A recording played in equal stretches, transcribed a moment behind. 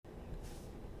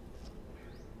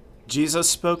Jesus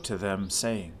spoke to them,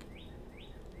 saying,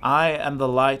 I am the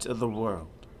light of the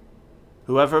world.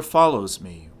 Whoever follows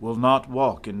me will not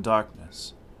walk in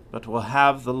darkness, but will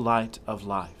have the light of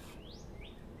life.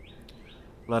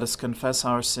 Let us confess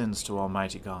our sins to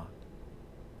Almighty God.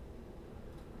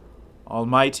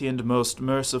 Almighty and most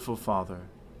merciful Father,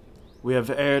 we have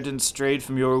erred and strayed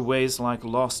from your ways like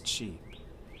lost sheep.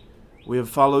 We have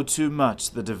followed too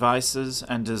much the devices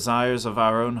and desires of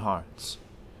our own hearts.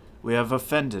 We have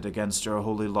offended against your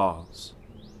holy laws.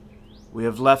 We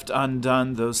have left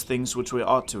undone those things which we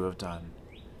ought to have done,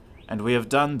 and we have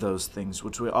done those things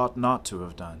which we ought not to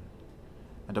have done.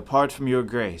 And apart from your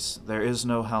grace, there is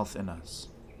no health in us.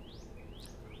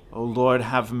 O Lord,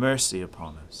 have mercy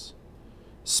upon us.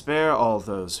 Spare all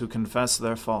those who confess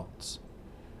their faults.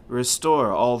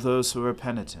 Restore all those who are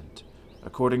penitent,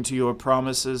 according to your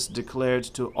promises declared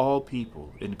to all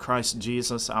people in Christ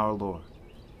Jesus our Lord.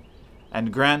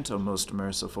 And grant, O most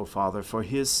merciful Father, for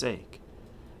his sake,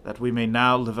 that we may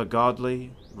now live a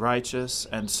godly, righteous,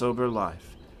 and sober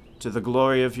life, to the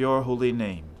glory of your holy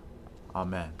name.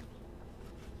 Amen.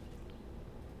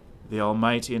 The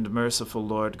Almighty and merciful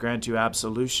Lord grant you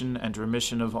absolution and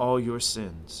remission of all your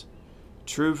sins,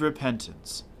 true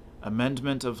repentance,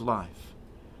 amendment of life,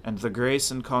 and the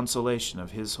grace and consolation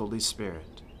of his Holy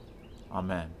Spirit.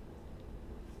 Amen.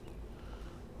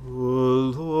 O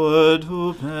Lord,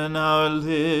 open our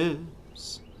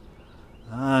lips,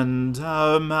 and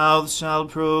our mouth shall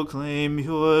proclaim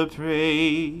your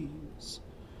praise.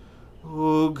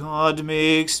 O God,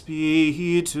 make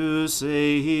speed to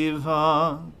save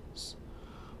us.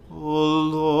 O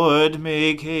Lord,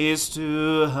 make haste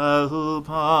to help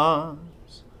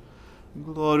us.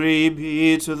 Glory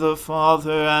be to the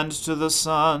Father, and to the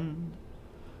Son,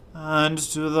 and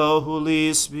to the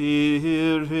Holy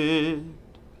Spirit,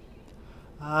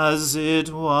 as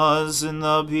it was in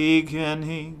the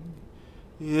beginning,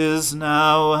 is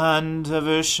now, and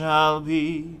ever shall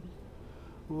be,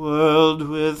 world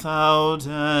without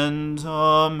end.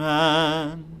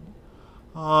 Amen.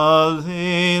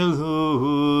 Alleluia.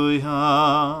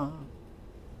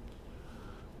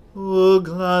 O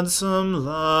gladsome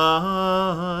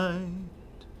light,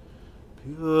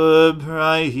 pure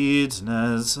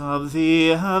brightness of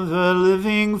the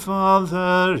ever-living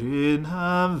Father in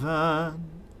heaven,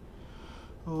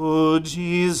 O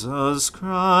Jesus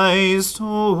Christ,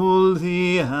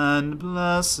 holy and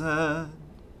blessed,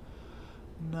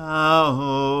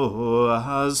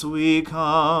 now as we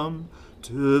come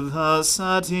to the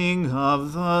setting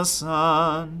of the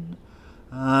sun,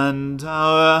 and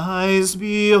our eyes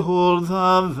behold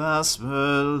the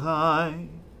vesper light,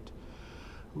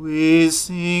 we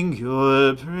sing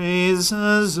your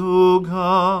praises, O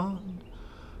God,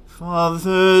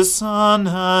 Father, Son,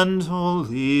 and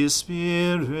Holy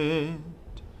Spirit.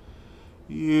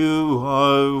 You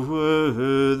are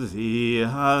worthy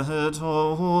at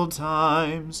all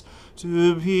times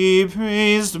to be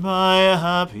praised by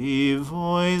happy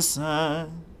voices,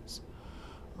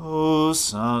 O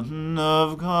Son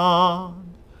of God,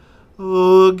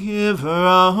 O Giver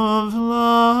of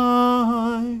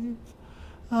life,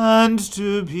 and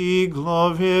to be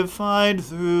glorified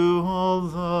through all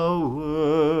the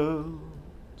world.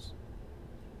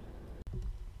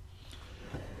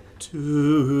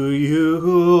 To you,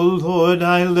 Lord,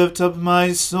 I lift up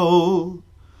my soul.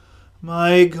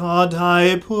 My God,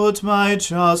 I put my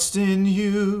trust in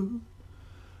you.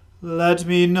 Let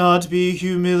me not be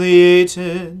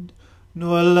humiliated,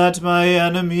 nor let my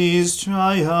enemies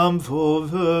triumph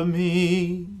over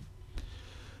me.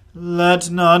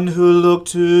 Let none who look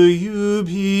to you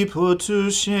be put to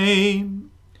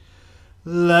shame.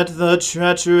 Let the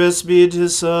treacherous be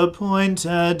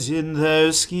disappointed in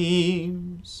their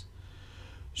schemes.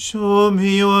 Show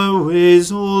me your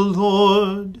ways, O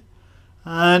Lord,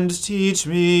 and teach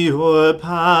me your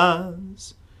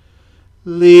paths.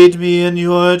 Lead me in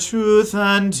your truth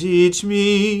and teach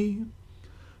me,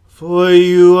 for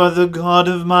you are the God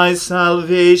of my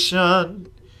salvation.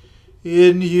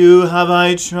 In you have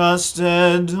I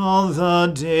trusted all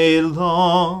the day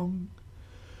long.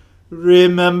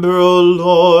 Remember, O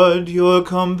Lord, your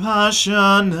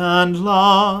compassion and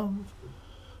love,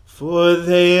 for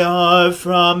they are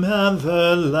from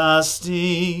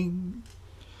everlasting.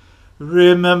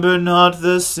 Remember not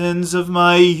the sins of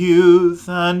my youth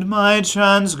and my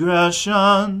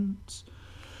transgressions.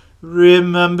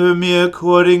 Remember me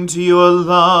according to your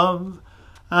love,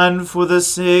 and for the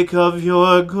sake of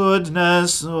your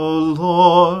goodness, O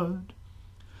Lord.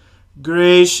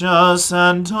 Gracious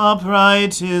and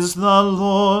upright is the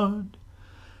Lord.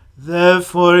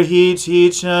 Therefore he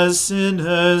teaches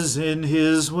sinners in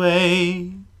his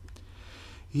way.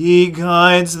 He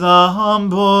guides the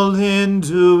humble in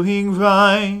doing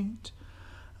right,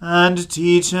 and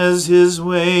teaches his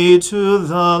way to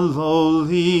the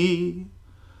lowly.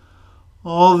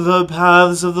 All the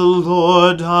paths of the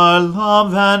Lord are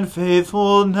love and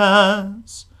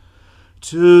faithfulness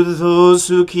to those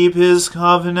who keep his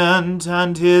covenant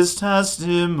and his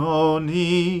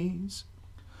testimonies.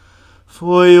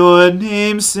 For your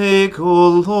name's sake, O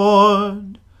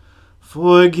Lord,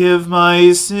 forgive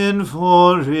my sin,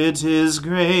 for it is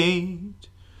great.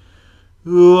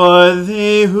 Who are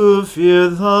they who fear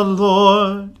the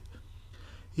Lord?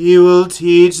 He will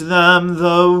teach them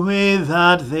the way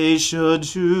that they should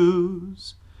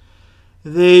choose.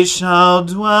 They shall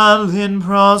dwell in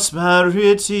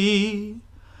prosperity,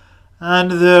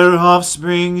 and their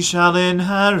offspring shall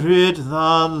inherit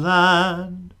the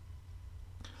land.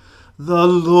 The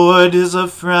Lord is a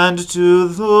friend to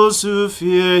those who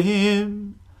fear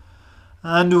him,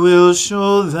 and will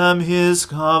show them his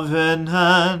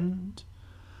covenant.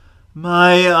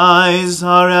 My eyes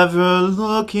are ever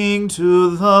looking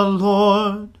to the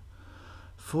Lord,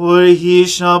 for he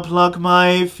shall pluck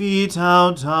my feet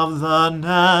out of the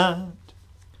net.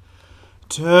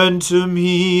 Turn to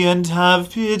me and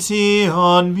have pity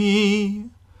on me,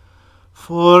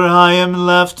 for I am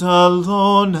left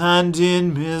alone and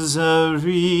in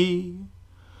misery.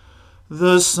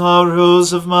 The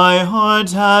sorrows of my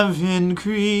heart have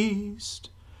increased.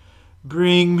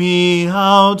 Bring me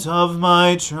out of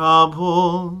my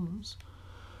troubles.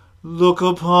 Look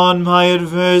upon my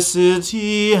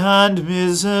adversity and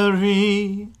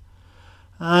misery,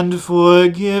 and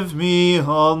forgive me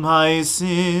all my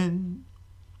sin.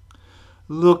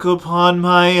 Look upon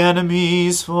my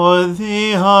enemies, for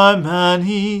they are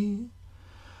many,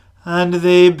 and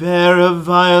they bear a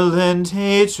violent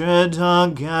hatred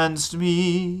against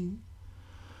me.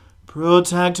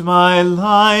 Protect my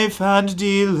life and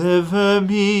deliver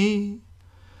me.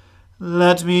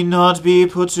 Let me not be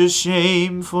put to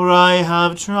shame, for I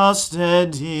have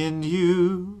trusted in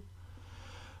you.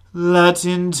 Let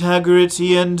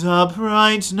integrity and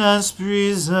uprightness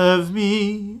preserve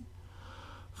me,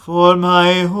 for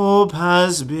my hope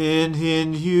has been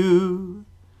in you.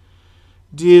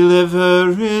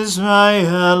 Deliver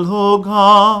Israel, O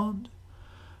God,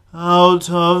 out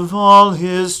of all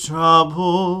his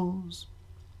troubles.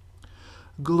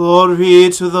 Glory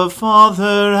to the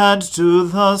Father, and to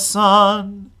the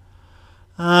Son,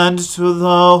 and to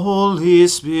the Holy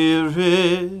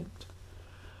Spirit,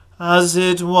 as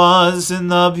it was in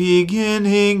the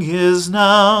beginning, is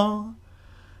now,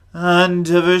 and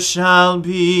ever shall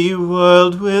be,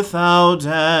 world without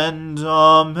end.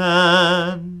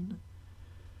 Amen.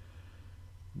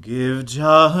 Give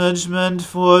judgment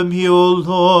for me, O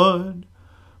Lord,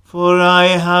 for I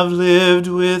have lived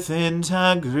with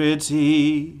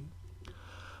integrity.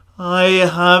 I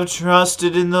have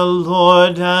trusted in the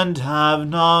Lord and have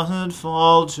not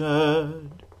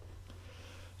faltered.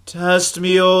 Test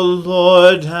me, O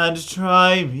Lord, and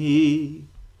try me.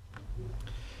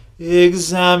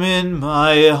 Examine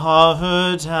my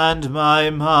heart and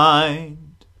my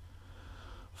mind.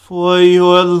 For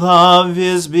your love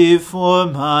is before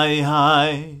my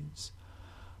eyes.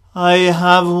 I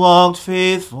have walked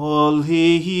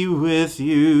faithfully with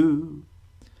you.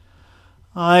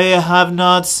 I have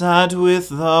not sat with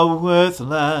the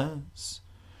worthless,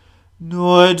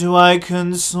 nor do I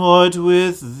consort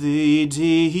with the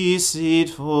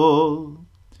deceitful.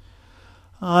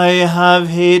 I have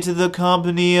hated the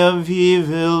company of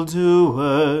evildoers.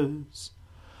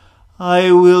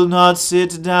 I will not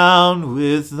sit down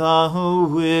with the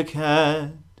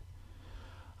wicked.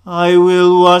 I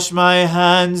will wash my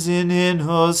hands in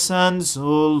innocence,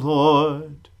 O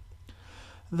Lord,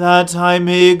 that I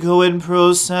may go in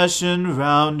procession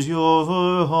round your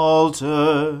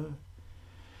altar,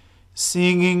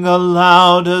 singing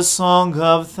aloud a song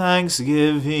of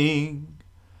thanksgiving,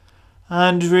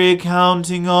 and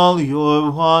recounting all your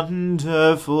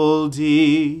wonderful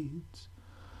deeds.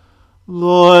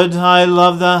 Lord, I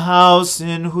love the house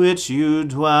in which you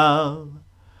dwell,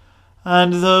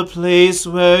 and the place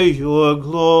where your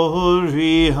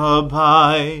glory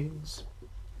abides.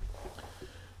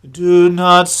 Do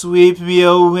not sweep me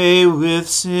away with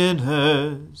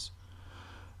sinners,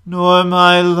 nor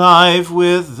my life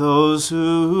with those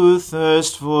who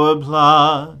thirst for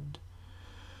blood,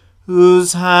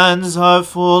 whose hands are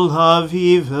full of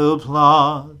evil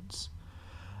plots,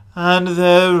 and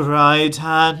their right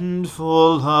hand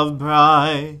full of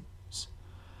bribes.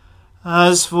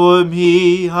 As for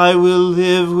me, I will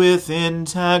live with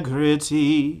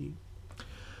integrity.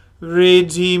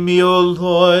 Redeem me, O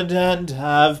Lord, and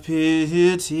have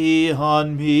pity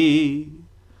on me.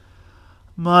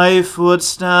 My foot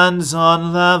stands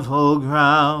on level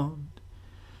ground.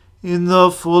 In the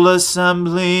full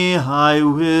assembly I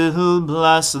will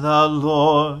bless the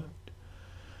Lord.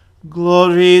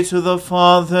 Glory to the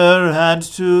Father, and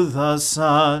to the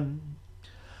Son,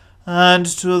 and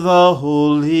to the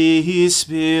Holy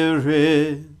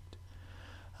Spirit,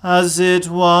 as it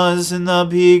was in the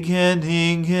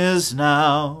beginning, is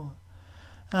now,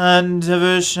 and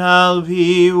ever shall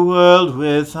be, world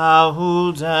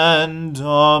without end.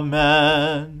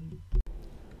 Amen.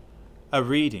 A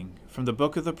reading from the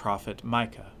book of the prophet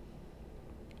Micah.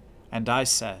 And I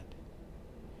said,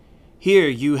 Hear,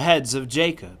 you heads of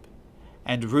Jacob,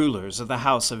 and rulers of the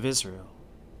house of Israel.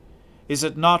 Is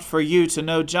it not for you to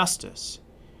know justice,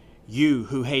 you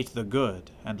who hate the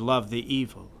good and love the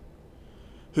evil,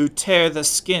 who tear the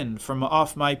skin from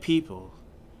off my people,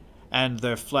 and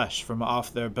their flesh from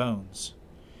off their bones,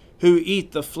 who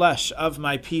eat the flesh of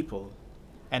my people,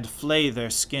 and flay their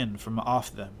skin from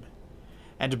off them,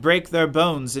 and break their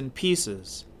bones in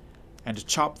pieces, and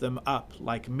chop them up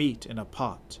like meat in a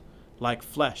pot, like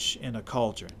flesh in a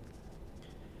cauldron?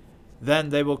 Then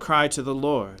they will cry to the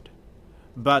Lord,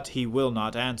 but he will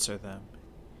not answer them.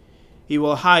 He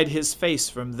will hide his face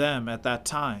from them at that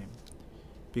time,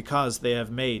 because they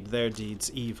have made their deeds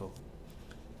evil.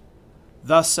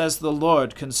 Thus says the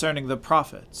Lord concerning the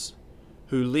prophets,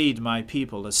 who lead my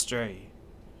people astray,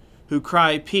 who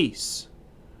cry peace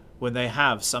when they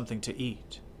have something to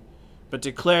eat, but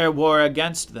declare war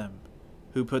against them,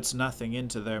 who puts nothing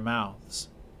into their mouths.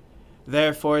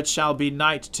 Therefore it shall be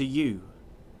night to you,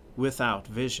 without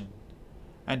vision,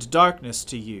 and darkness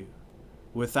to you,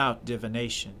 without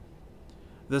divination.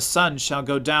 The sun shall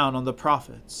go down on the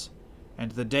prophets,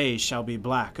 and the day shall be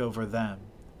black over them.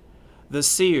 The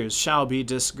seers shall be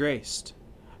disgraced,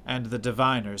 and the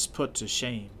diviners put to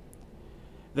shame.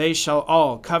 They shall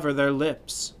all cover their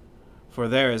lips, for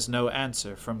there is no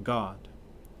answer from God.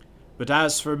 But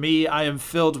as for me, I am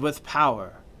filled with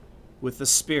power, with the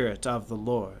Spirit of the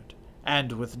Lord,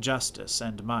 and with justice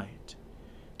and might,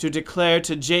 to declare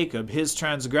to Jacob his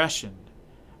transgression,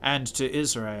 and to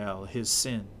Israel his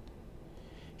sin.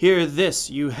 Hear this,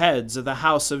 you heads of the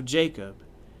house of Jacob,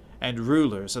 and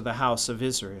rulers of the house of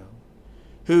Israel,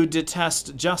 who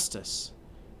detest justice,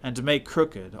 and make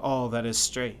crooked all that is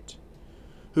straight,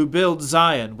 who build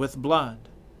Zion with blood,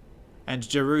 and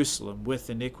Jerusalem with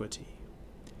iniquity.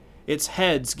 Its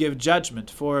heads give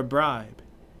judgment for a bribe,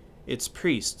 its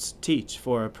priests teach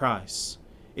for a price,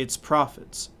 its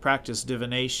prophets practice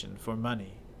divination for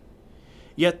money.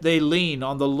 Yet they lean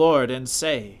on the Lord and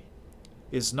say,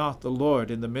 Is not the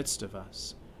Lord in the midst of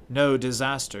us? No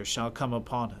disaster shall come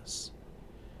upon us.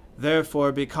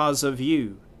 Therefore, because of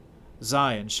you,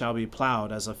 Zion shall be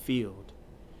plowed as a field.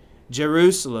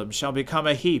 Jerusalem shall become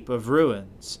a heap of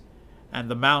ruins, and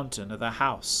the mountain of the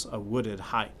house a wooded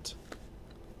height.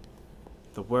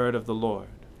 The word of the Lord.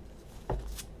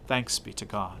 Thanks be to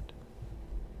God.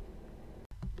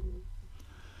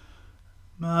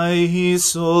 My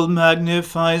soul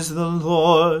magnifies the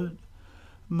Lord.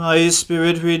 My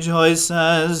spirit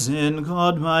rejoices in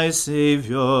God my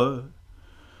Saviour.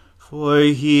 For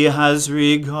he has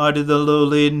regarded the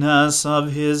lowliness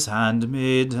of his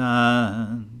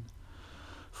handmaiden.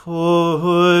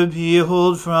 For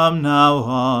behold, from now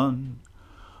on,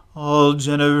 all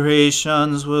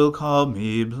generations will call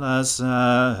me blessed.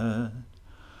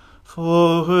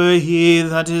 For he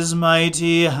that is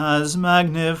mighty has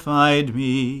magnified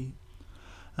me,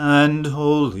 and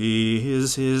holy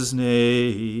is his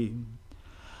name.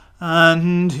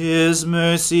 And his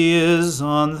mercy is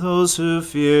on those who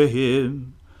fear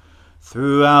him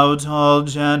throughout all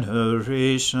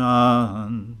generations.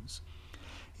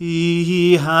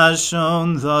 He has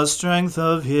shown the strength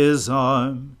of his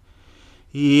arm.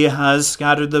 He has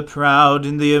scattered the proud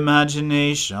in the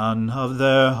imagination of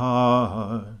their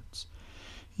hearts.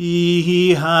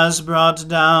 He has brought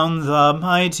down the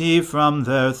mighty from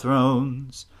their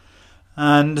thrones,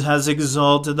 and has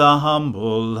exalted the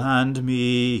humble and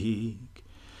meek.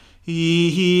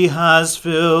 He has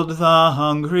filled the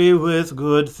hungry with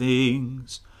good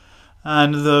things,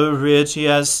 and the rich he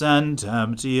has sent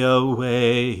empty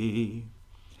away.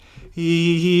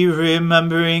 He,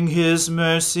 remembering his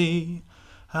mercy,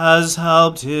 has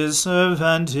helped his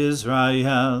servant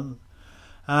Israel,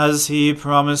 as he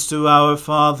promised to our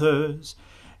fathers,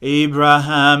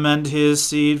 Abraham and his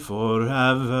seed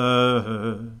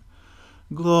forever.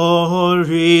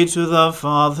 Glory to the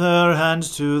Father, and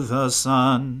to the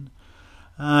Son,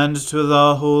 and to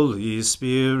the Holy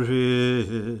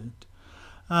Spirit,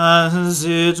 as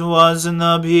it was in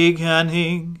the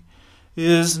beginning,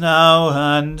 is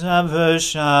now, and ever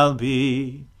shall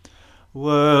be,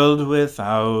 world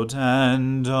without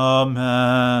end.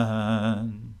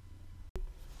 Amen.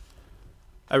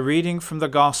 A reading from the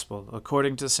Gospel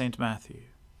according to St. Matthew.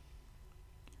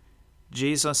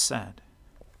 Jesus said,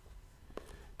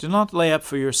 "Do not lay up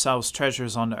for yourselves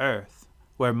treasures on earth,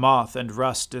 where moth and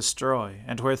rust destroy,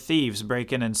 and where thieves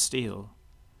break in and steal.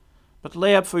 But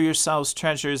lay up for yourselves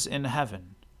treasures in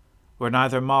heaven, where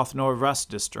neither moth nor rust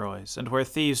destroys, and where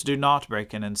thieves do not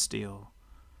break in and steal.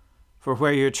 For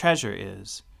where your treasure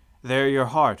is, there your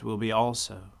heart will be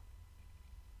also.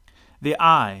 The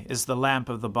eye is the lamp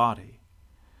of the body.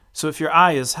 So if your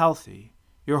eye is healthy,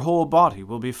 your whole body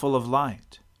will be full of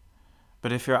light.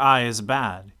 But if your eye is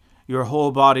bad, your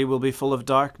whole body will be full of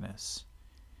darkness.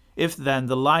 If then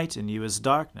the light in you is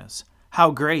darkness,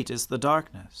 how great is the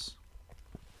darkness?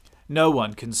 No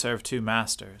one can serve two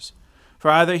masters,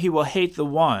 for either he will hate the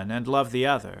one and love the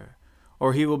other,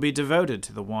 or he will be devoted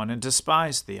to the one and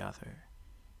despise the other.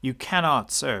 You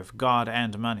cannot serve God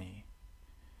and money.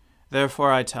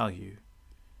 Therefore I tell you,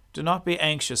 do not be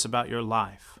anxious about your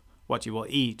life, what you will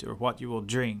eat or what you will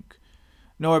drink,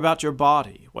 nor about your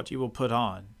body, what you will put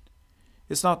on.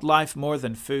 Is not life more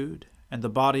than food, and the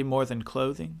body more than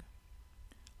clothing?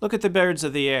 Look at the birds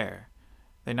of the air.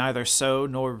 They neither sow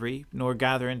nor reap nor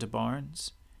gather into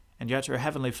barns, and yet your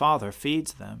heavenly Father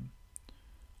feeds them.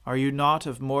 Are you not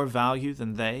of more value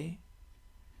than they?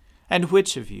 And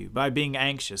which of you, by being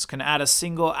anxious, can add a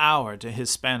single hour to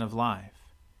his span of life?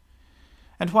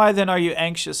 And why then are you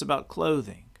anxious about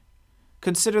clothing?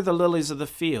 Consider the lilies of the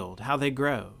field, how they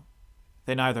grow.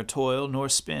 They neither toil nor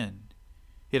spin.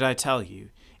 Yet I tell you,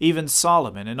 even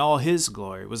Solomon in all his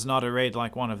glory was not arrayed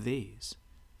like one of these.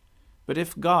 But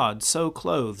if God so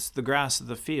clothes the grass of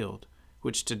the field,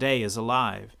 which today is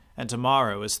alive, and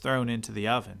tomorrow is thrown into the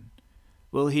oven,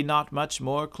 will he not much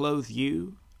more clothe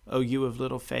you, O you of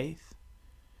little faith?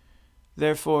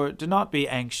 Therefore do not be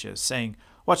anxious, saying,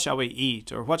 What shall we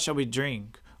eat, or what shall we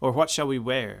drink, or what shall we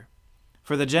wear?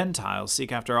 For the Gentiles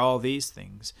seek after all these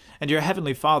things, and your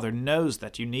heavenly Father knows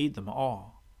that you need them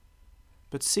all.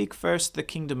 But seek first the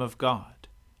kingdom of God,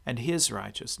 and his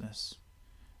righteousness,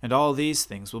 and all these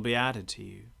things will be added to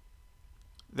you.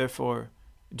 Therefore,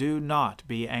 do not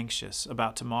be anxious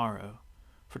about tomorrow,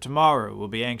 for tomorrow will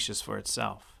be anxious for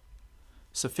itself.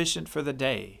 Sufficient for the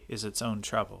day is its own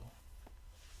trouble."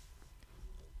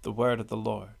 The word of the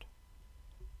Lord.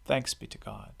 Thanks be to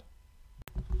God.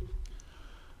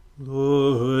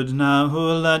 Lord, now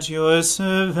let your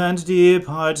servant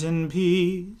depart in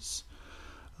peace,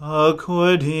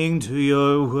 according to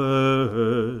your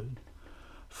word.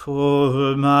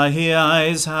 For my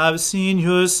eyes have seen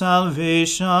your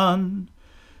salvation,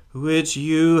 which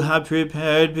you have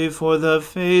prepared before the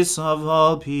face of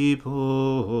all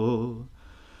people,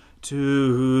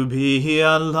 to be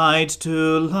a light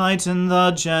to lighten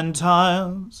the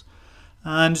Gentiles,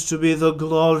 and to be the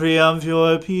glory of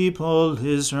your people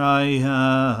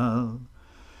Israel.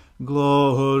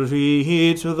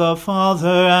 Glory to the Father,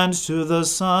 and to the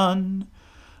Son,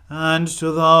 and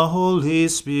to the Holy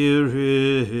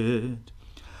Spirit,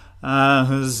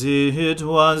 as it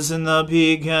was in the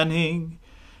beginning,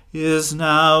 is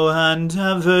now, and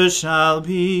ever shall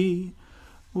be,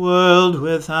 world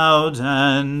without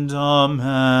end.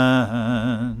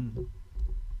 Amen.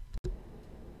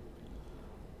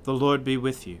 The Lord be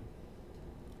with you.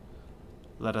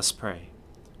 Let us pray.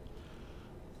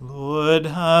 Lord,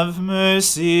 have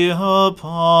mercy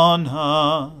upon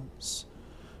us.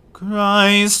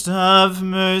 Christ, have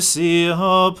mercy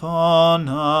upon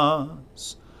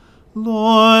us.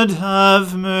 Lord,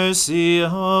 have mercy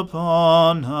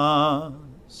upon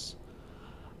us.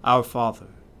 Our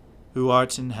Father, who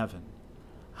art in heaven,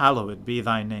 hallowed be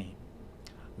thy name.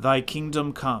 Thy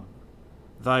kingdom come,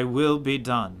 thy will be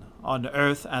done, on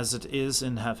earth as it is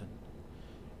in heaven.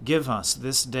 Give us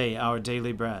this day our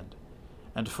daily bread,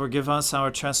 and forgive us our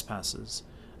trespasses,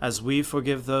 as we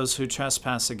forgive those who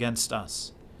trespass against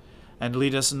us. And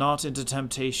lead us not into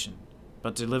temptation,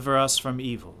 but deliver us from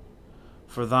evil.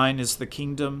 For thine is the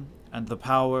kingdom, and the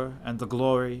power, and the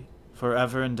glory,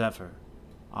 forever and ever.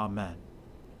 Amen.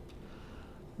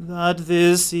 That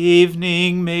this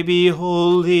evening may be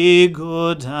holy,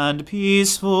 good, and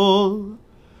peaceful,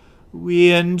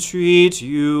 we entreat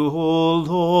you, O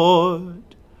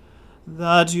Lord,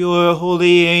 that your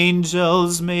holy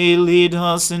angels may lead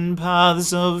us in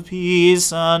paths of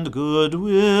peace and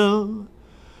goodwill.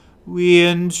 We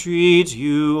entreat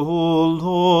you, O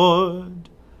Lord,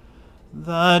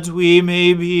 that we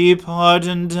may be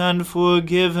pardoned and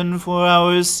forgiven for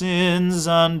our sins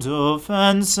and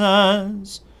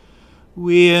offenses.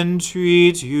 We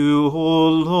entreat you, O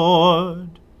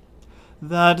Lord,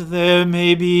 that there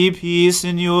may be peace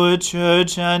in your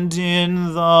church and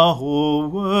in the whole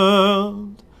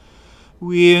world.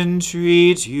 We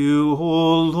entreat you,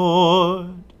 O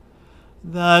Lord,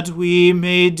 that we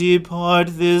may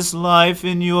depart this life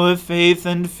in your faith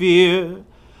and fear,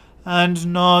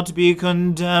 and not be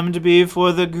condemned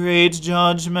before the great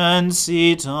judgment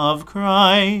seat of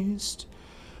Christ.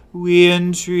 We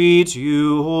entreat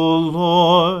you, O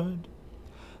Lord,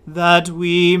 that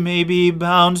we may be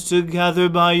bound together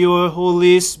by your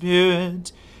Holy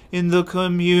Spirit in the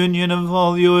communion of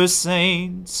all your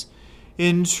saints,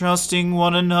 entrusting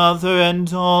one another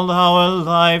and all our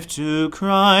life to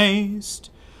Christ.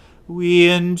 We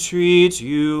entreat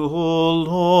you, O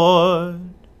Lord.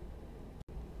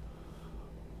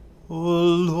 O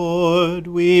Lord,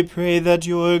 we pray that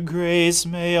your grace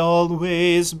may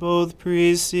always both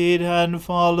precede and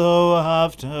follow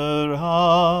after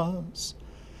us,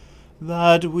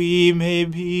 that we may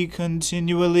be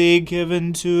continually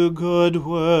given to good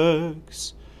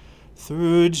works,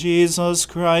 through Jesus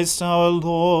Christ our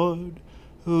Lord,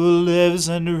 who lives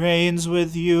and reigns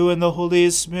with you in the Holy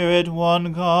Spirit,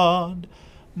 one God,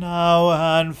 now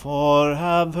and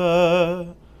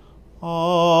forever.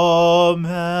 Amen.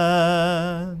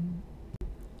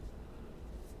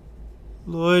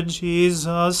 Lord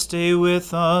Jesus, stay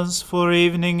with us, for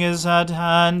evening is at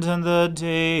hand and the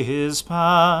day is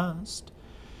past.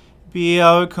 Be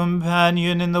our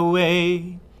companion in the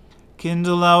way,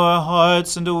 kindle our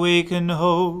hearts and awaken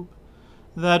hope,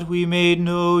 that we may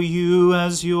know you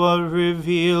as you are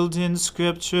revealed in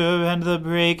Scripture and the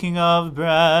breaking of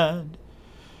bread.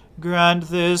 Grant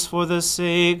this for the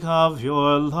sake of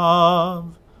your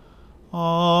love.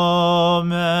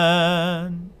 Amen.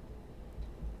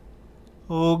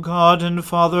 O God and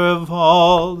Father of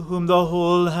all, whom the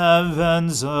whole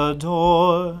heavens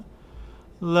adore,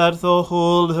 let the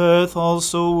whole earth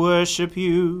also worship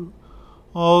you,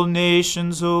 all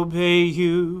nations obey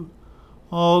you,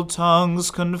 all tongues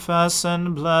confess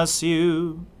and bless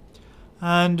you,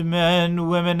 and men,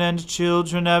 women, and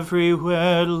children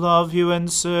everywhere love you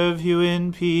and serve you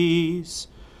in peace,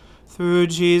 through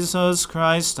Jesus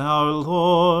Christ our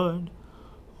Lord.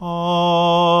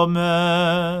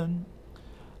 Amen.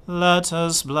 Let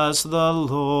us bless the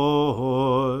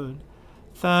Lord.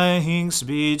 Thanks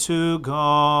be to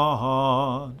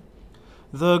God.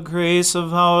 The grace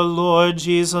of our Lord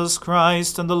Jesus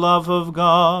Christ, and the love of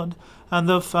God, and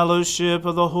the fellowship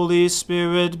of the Holy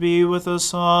Spirit be with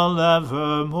us all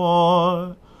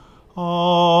evermore.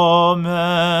 Amen.